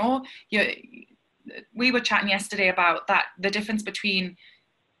body, you know, we were chatting yesterday about that, the difference between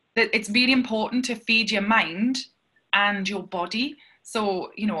that. It's really important to feed your mind and your body.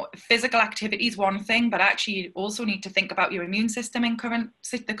 So, you know, physical activity is one thing, but actually you also need to think about your immune system in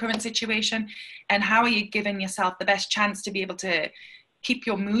the current situation, and how are you giving yourself the best chance to be able to keep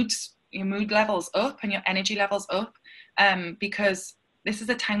your mood levels up and your energy levels up, because this is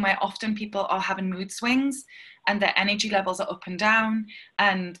a time where often people are having mood swings and their energy levels are up and down,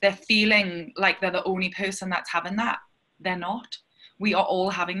 and they're feeling like they're the only person that's having that. They're not. We are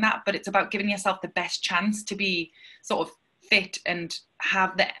all having that, but it's about giving yourself the best chance to be sort of fit and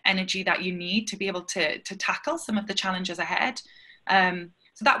have the energy that you need to be able to tackle some of the challenges ahead.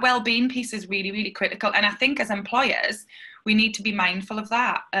 So that well-being piece is really, really critical. And I think as employers, we need to be mindful of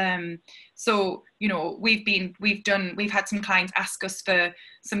that. So, you know, we've had some clients ask us for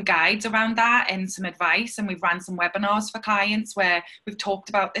some guides around that and some advice, and we've ran some webinars for clients where we've talked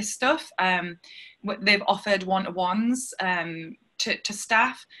about this stuff. They've offered one-to-ones to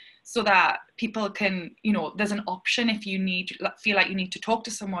staff so that people can, you know, there's an option if you feel like you need to talk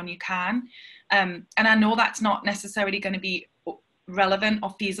to someone, you can. And I know that's not necessarily going to be relevant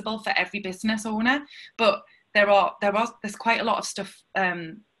or feasible for every business owner, but there's quite a lot of stuff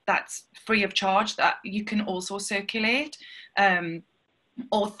that's free of charge that you can also circulate,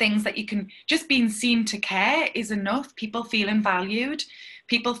 or things that you can, just being seen to care is enough. People feeling valued,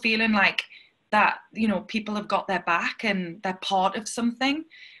 people feeling like that, you know, people have got their back and they're part of something.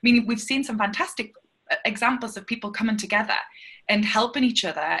 I mean, we've seen some fantastic examples of people coming together and helping each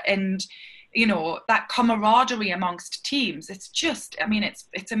other, and you know, that camaraderie amongst teams. It's just, I mean,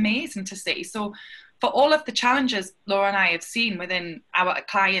 it's amazing to see. So for all of the challenges Laura and I have seen within our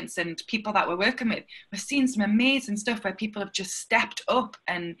clients and people that we're working with, we've seen some amazing stuff where people have just stepped up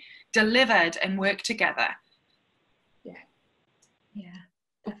and delivered and worked together. Yeah,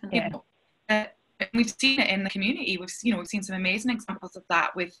 definitely. You know, we've seen it in the community. We've seen some amazing examples of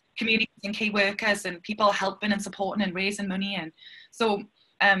that with communities and key workers and people helping and supporting and raising money. And so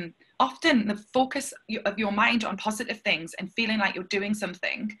often the focus of your mind on positive things and feeling like you're doing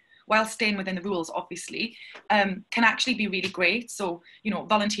something while staying within the rules, obviously, can actually be really great. So,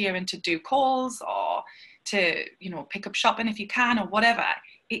 volunteering to do calls or to, pick up shopping if you can or whatever,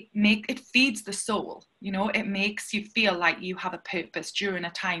 it feeds the soul, it makes you feel like you have a purpose during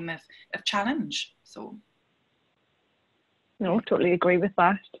a time of challenge. So. No, totally agree with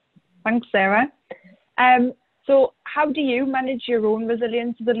that. Thanks, Sarah. So how do you manage your own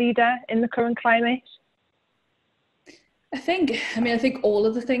resilience as a leader in the current climate? I think all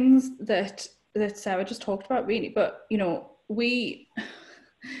of the things that Sarah just talked about, really, but we're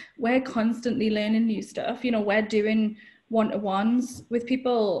constantly learning new stuff. We're doing one-to-ones with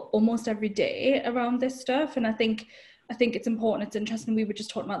people almost every day around this stuff, and I think it's important. It's interesting. We were just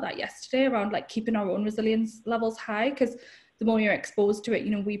talking about that yesterday around like keeping our own resilience levels high, because the more you're exposed to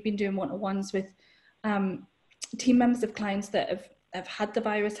it, we've been doing one-to-ones with team members of clients that have had the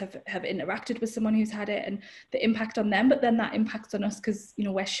virus, have interacted with someone who's had it, and the impact on them, but then that impacts on us because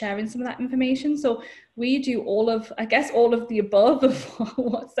we're sharing some of that information. So we do all of the above of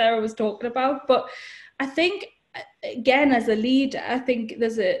what Sarah was talking about. But I think, again, as a leader, I think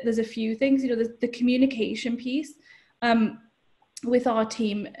there's a few things. There's the communication piece with our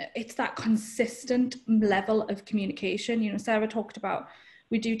team. It's that consistent level of communication. Sarah talked about,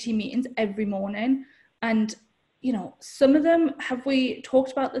 we do team meetings every morning, and some of them, have we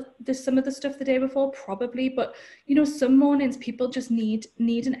talked about some of the stuff the day before? Probably, but some mornings people just need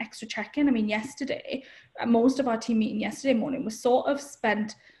an extra check-in. I mean, yesterday, most of our team meeting yesterday morning was sort of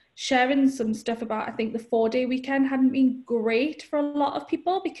spent sharing some stuff about, I think the 4-day weekend hadn't been great for a lot of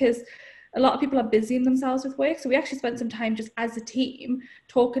people because a lot of people are busying themselves with work. So we actually spent some time just as a team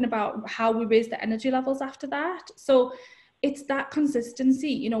talking about how we raise the energy levels after that. So it's that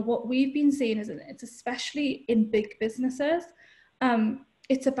consistency. What we've been seeing is, it's especially in big businesses,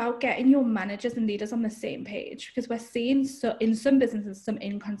 it's about getting your managers and leaders on the same page, because we're seeing in some businesses some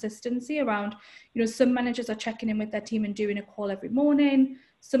inconsistency around, some managers are checking in with their team and doing a call every morning,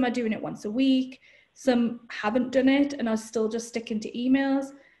 some are doing it once a week, some haven't done it and are still just sticking to emails.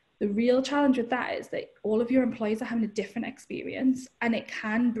 The real challenge with that is that all of your employees are having a different experience, and it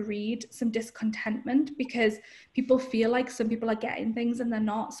can breed some discontentment because people feel like some people are getting things and they're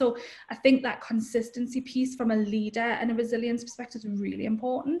not. So I think that consistency piece from a leader and a resilience perspective is really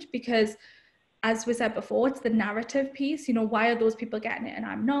important, because as we said before, it's the narrative piece. Why are those people getting it and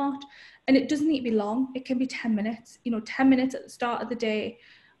I'm not? And it doesn't need to be long. It can be 10 minutes, 10 minutes at the start of the day,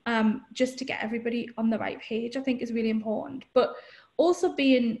 just to get everybody on the right page, I think is really important. But also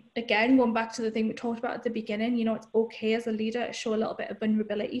being, again, going back to the thing we talked about at the beginning, it's okay as a leader to show a little bit of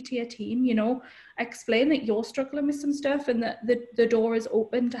vulnerability to your team. Explain that you're struggling with some stuff and that the door is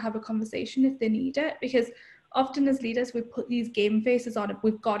open to have a conversation if they need it, because often as leaders we put these game faces on it.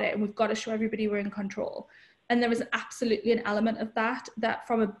 We've got it and we've got to show everybody we're in control, and there is absolutely an element of that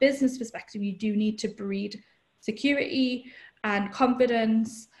from a business perspective you do need to breed security and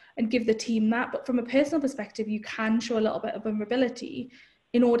confidence and give the team that. But from a personal perspective, you can show a little bit of vulnerability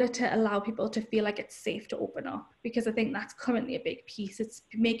in order to allow people to feel like it's safe to open up, because I think that's currently a big piece. It's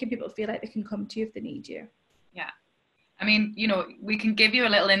making people feel like they can come to you if they need you. Yeah. I mean, we can give you a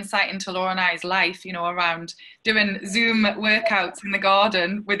little insight into Laura and I's life, around doing Zoom workouts in the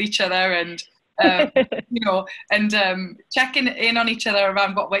garden with each other and, checking in on each other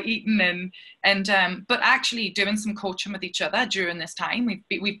around what we're eating but actually doing some coaching with each other during this time.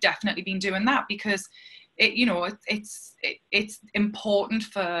 We've definitely been doing that because it's important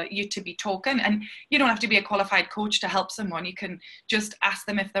for you to be talking, and you don't have to be a qualified coach to help someone. You can just ask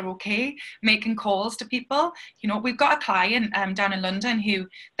them if they're okay, making calls to people. We've got a client down in London who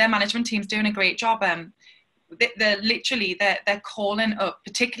their management team's doing a great job. They're calling up,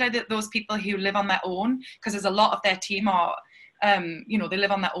 particularly those people who live on their own, because there's a lot of their team are, they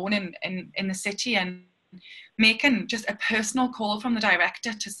live on their own in the city, and making just a personal call from the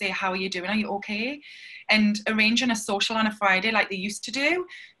director to say, how are you doing? Are you okay? And arranging a social on a Friday like they used to do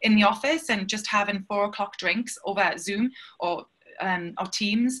in the office, and just having 4:00 drinks over Zoom or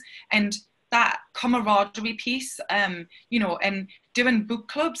Teams, and that camaraderie piece, and doing book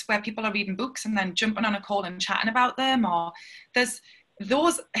clubs where people are reading books and then jumping on a call and chatting about them. Or there's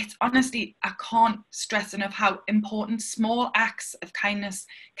those, it's honestly, I can't stress enough how important small acts of kindness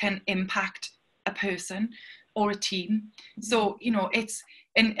can impact a person or a team. So, you know, it's,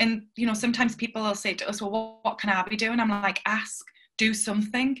 and you know, sometimes people will say to us, well, what can I be doing? I'm like, ask, do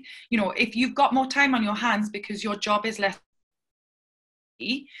something. You know, if you've got more time on your hands because your job is less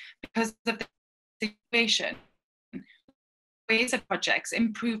because of the situation, ways of projects,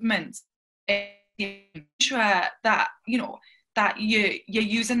 improvements, ensure that, you know, that you're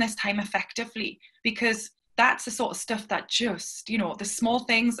using this time effectively, because that's the sort of stuff that just, you know, the small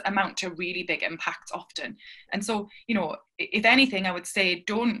things amount to really big impacts often. And so, you know, if anything, I would say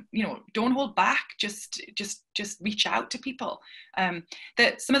don't hold back, just reach out to people.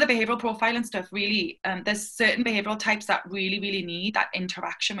 That some of the behavioral profiling stuff really, there's certain behavioral types that really need that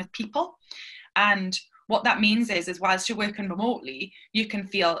interaction with people. And what that means is whilst you're working remotely, you can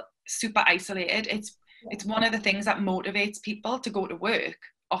feel super isolated. It's one of the things that motivates people to go to work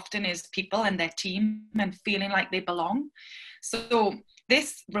often is people and their team and feeling like they belong. So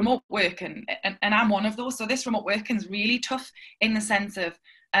this remote work, and I'm one of those, so this remote working is really tough in the sense of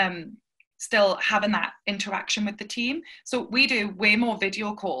still having that interaction with the team. So we do way more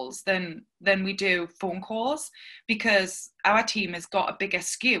video calls than we do phone calls, because our team has got a bigger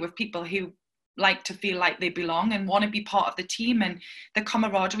skew of people who like to feel like they belong and want to be part of the team, and the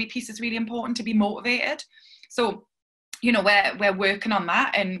camaraderie piece is really important to be motivated. So, you know, we're working on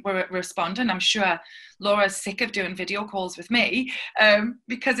that and we're responding. I'm sure Laura's sick of doing video calls with me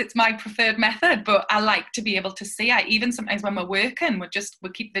because it's my preferred method, but I like to be able to see. Even sometimes when we're working,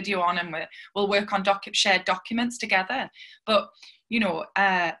 we'll keep video on and we'll work on shared documents together. But, you know,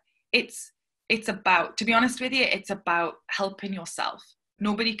 it's about, to be honest with you, it's about helping yourself.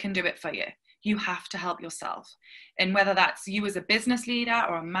 Nobody can do it for you. You have to help yourself. And whether that's you as a business leader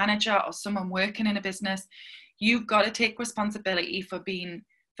or a manager or someone working in a business, you've got to take responsibility for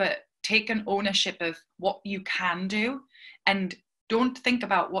taking ownership of what you can do, and don't think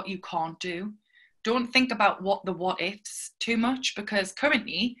about what you can't do. Don't think about what ifs too much, because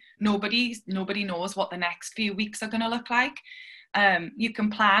currently nobody knows what the next few weeks are going to look like. You can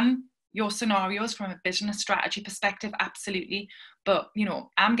plan your scenarios from a business strategy perspective, absolutely. But, you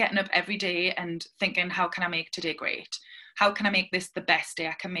know, I'm getting up every day and thinking, how can I make today great? How can I make this the best day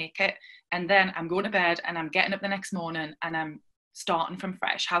I can make it? And then I'm going to bed and I'm getting up the next morning and I'm starting from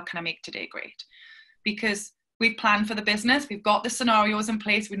fresh. How can I make today great? Because we've planned for the business, we've got the scenarios in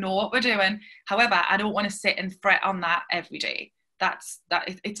place, we know what we're doing. However, I don't want to sit and fret on that every day.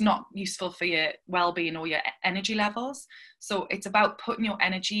 It's not useful for your well-being or your energy levels. So it's about putting your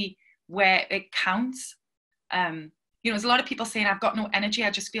energy where it counts. You know, there's a lot of people saying, I've got no energy, I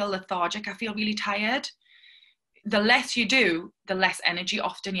just feel lethargic, I feel really tired. The less you do, the less energy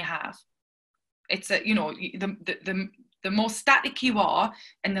often you have. It's you know, the more static you are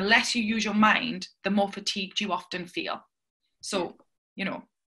and the less you use your mind, the more fatigued you often feel. So, you know,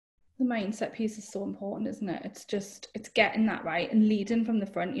 the mindset piece is so important, isn't it? It's getting that right and leading from the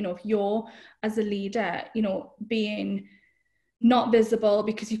front. You know, if you're as a leader, you know, being not visible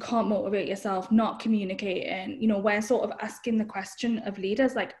because you can't motivate yourself, not communicating, you know, we're sort of asking the question of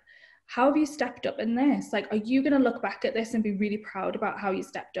leaders, like, how have you stepped up in this? Like, are you going to look back at this and be really proud about how you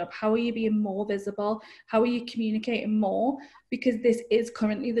stepped up? How are you being more visible? How are you communicating more? Because this is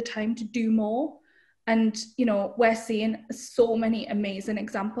currently the time to do more. And, you know, we're seeing so many amazing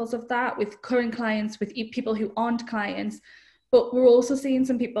examples of that with current clients, with people who aren't clients, but we're also seeing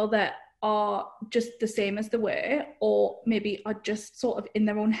some people that are just the same as they were, or maybe are just sort of in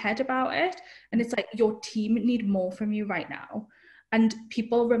their own head about it. And it's like, your team need more from you right now. And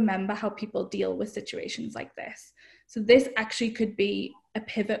people remember how people deal with situations like this. So this actually could be a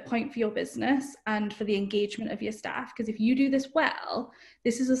pivot point for your business and for the engagement of your staff. Because if you do this well,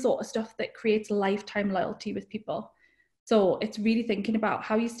 this is the sort of stuff that creates lifetime loyalty with people. So it's really thinking about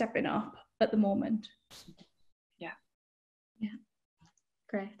how you're stepping up at the moment. Yeah.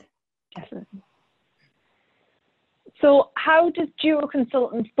 Great. Definitely. So how does Duo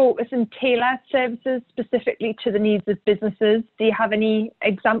Consultants focus and tailor services specifically to the needs of businesses? Do you have any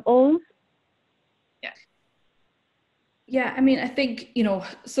examples? Yeah, I mean, I think, you know,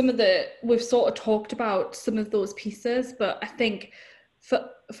 we've sort of talked about some of those pieces, but I think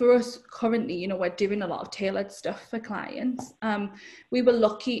for us currently, you know, we're doing a lot of tailored stuff for clients. We were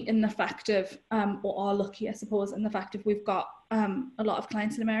lucky in the fact of, or are lucky, I suppose, in the fact of we've got a lot of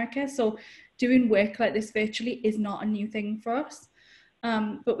clients in America. So doing work like this virtually is not a new thing for us.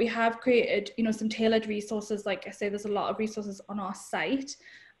 But we have created, you know, some tailored resources. Like I say, there's a lot of resources on our site.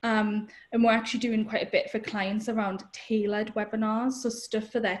 And we're actually doing quite a bit for clients around tailored webinars, so stuff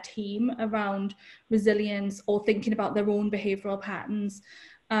for their team around resilience or thinking about their own behavioural patterns.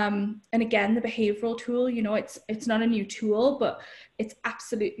 And again, the behavioural tool, you know, it's not a new tool, but it's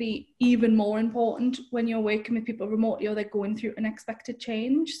absolutely even more important when you're working with people remotely or they're going through unexpected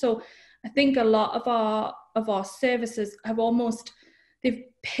change. So I think a lot of our services have they've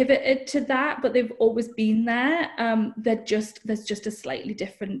pivoted to that, but they've always been there. There's just a slightly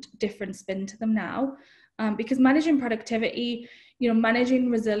different spin to them now, because managing productivity, you know, managing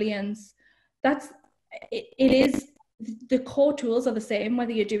resilience, it is, the core tools are the same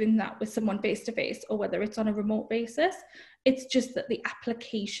whether you're doing that with someone face to face or whether it's on a remote basis. It's just that the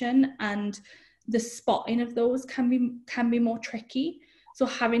application and the spotting of those can be more tricky. So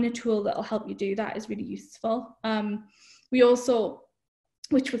having a tool that will help you do that is really useful. We also,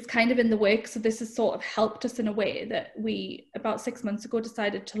 which was kind of in the works, so this has sort of helped us in a way, that we about 6 months ago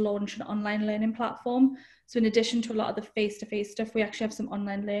decided to launch an online learning platform. So in addition to a lot of the face-to-face stuff, we actually have some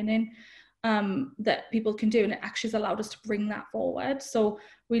online learning that people can do, and it actually has allowed us to bring that forward. So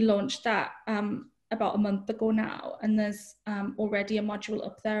we launched that about a month ago now, and there's already a module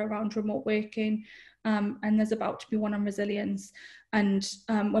up there around remote working, and there's about to be one on resilience, and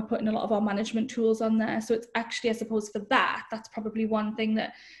we're putting a lot of our management tools on there. So it's actually, I suppose, for that's probably one thing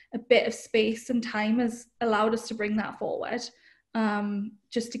that a bit of space and time has allowed us to bring that forward,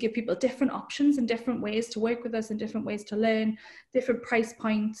 just to give people different options and different ways to work with us and different ways to learn, different price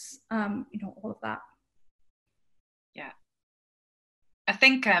points, you know, all of that. Yeah. I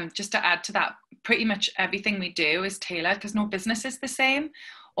think just to add to that, pretty much everything we do is tailored, because no business is the same.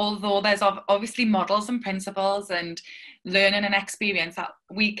 Although there's obviously models and principles and learning and experience that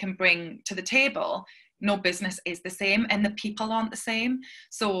we can bring to the table, no business is the same, and the people aren't the same.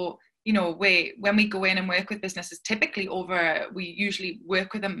 So, you know, when we go in and work with businesses, typically we usually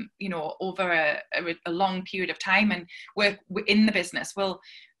work with them, you know, over a long period of time, and work in the business. We'll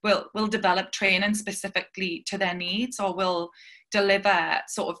develop training specifically to their needs, or we'll deliver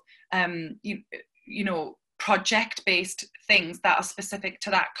sort of, you know, project-based things that are specific to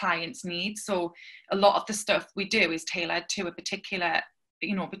that client's needs. So a lot of the stuff we do is tailored to a particular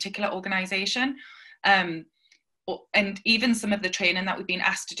organization. And even some of the training that we've been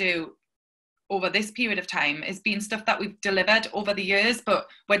asked to do over this period of time has been stuff that we've delivered over the years, but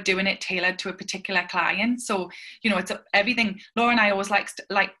we're doing it tailored to a particular client. So, you know, it's everything. Laura and I always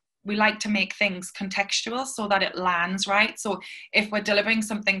we like to make things contextual so that it lands right. So if we're delivering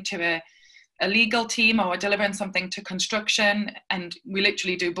something to a legal team, or we're delivering something to construction, and we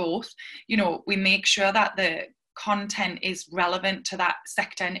literally do both, you know, we make sure that the content is relevant to that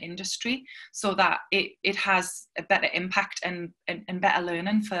sector and industry, so that it has a better impact and better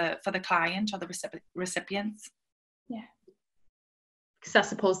learning for the client or the recipients. Yeah. Because I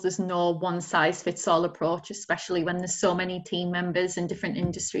suppose there's no one size fits all approach, especially when there's so many team members in different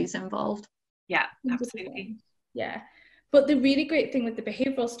industries involved. Yeah, absolutely. Yeah. But the really great thing with the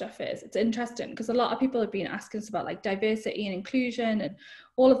behavioural stuff is, it's interesting because a lot of people have been asking us about like diversity and inclusion and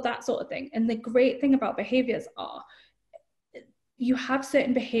all of that sort of thing. And the great thing about behaviours are, you have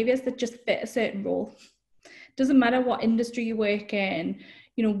certain behaviours that just fit a certain role. Doesn't matter what industry you work in,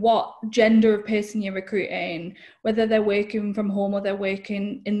 you know, what gender of person you're recruiting, whether they're working from home or they're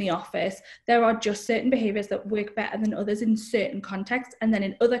working in the office, there are just certain behaviours that work better than others in certain contexts. And then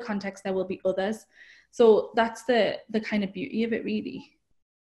in other contexts, there will be others. So that's the kind of beauty of it, really.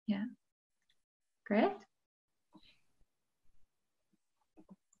 Yeah. Great.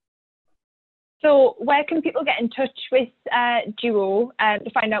 So where can people get in touch with Duo to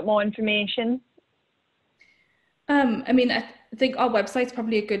find out more information? I mean, I think our website's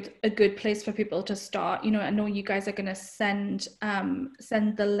probably a good place for people to start. You know, I know you guys are going to send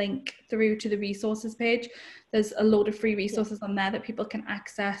the link through to the resources page. There's a load of free resources on there that people can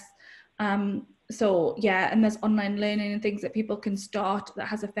access. So yeah, and there's online learning and things that people can start that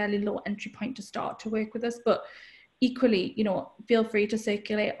has a fairly low entry point to start to work with us. But equally, you know, feel free to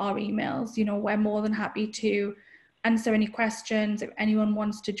circulate our emails. You know, we're more than happy to answer any questions. If anyone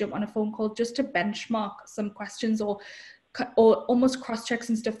wants to jump on a phone call just to benchmark some questions or almost cross-check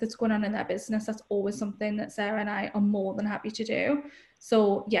some stuff that's going on in their business, that's always something that Sarah and I are more than happy to do.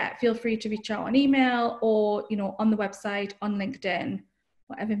 So yeah, feel free to reach out on email or, you know, on the website, on LinkedIn,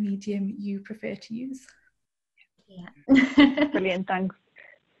 whatever medium you prefer to use. Yeah. Brilliant, thanks.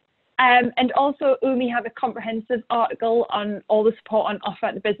 And also, Umi have a comprehensive article on all the support on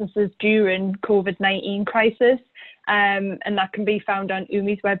offer to businesses during COVID-19 crisis, and that can be found on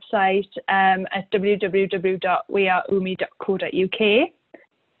Umi's website at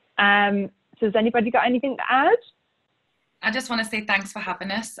www.weareumi.co.uk. So has anybody got anything to add? I just want to say thanks for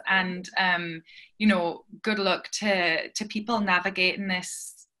having us, and you know, good luck to people navigating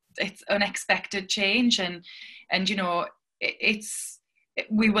this. It's unexpected change, and you know,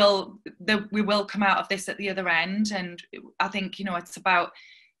 we will come out of this at the other end. And I think, you know, it's about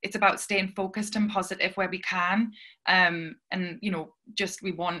staying focused and positive where we can, and you know, just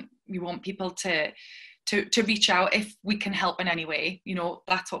we want people to reach out if we can help in any way. You know,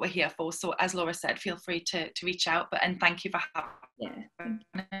 that's what we're here for. So as Laura said, feel free to reach out. And thank you for having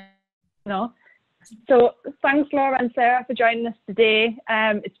No. So thanks, Laura and Sarah, for joining us today.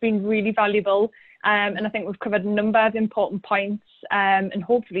 It's been really valuable, and I think we've covered a number of important points, and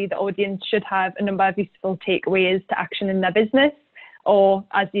hopefully the audience should have a number of useful takeaways to action in their business. Or,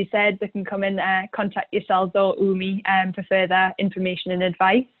 as you said, they can come and contact yourselves or Umi for further information and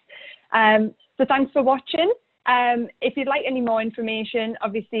advice. So thanks for watching. If you'd like any more information,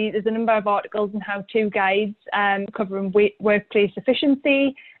 obviously there's a number of articles and how-to guides covering workplace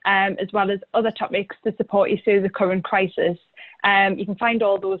efficiency, as well as other topics to support you through the current crisis. You can find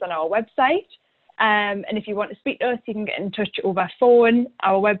all those on our website. And if you want to speak to us, you can get in touch over phone,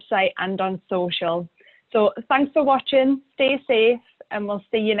 our website, and on social. So thanks for watching. Stay safe, and we'll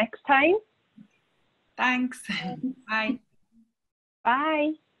see you next time. Thanks. Bye.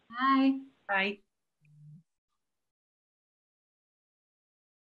 Bye. Bye. Bye.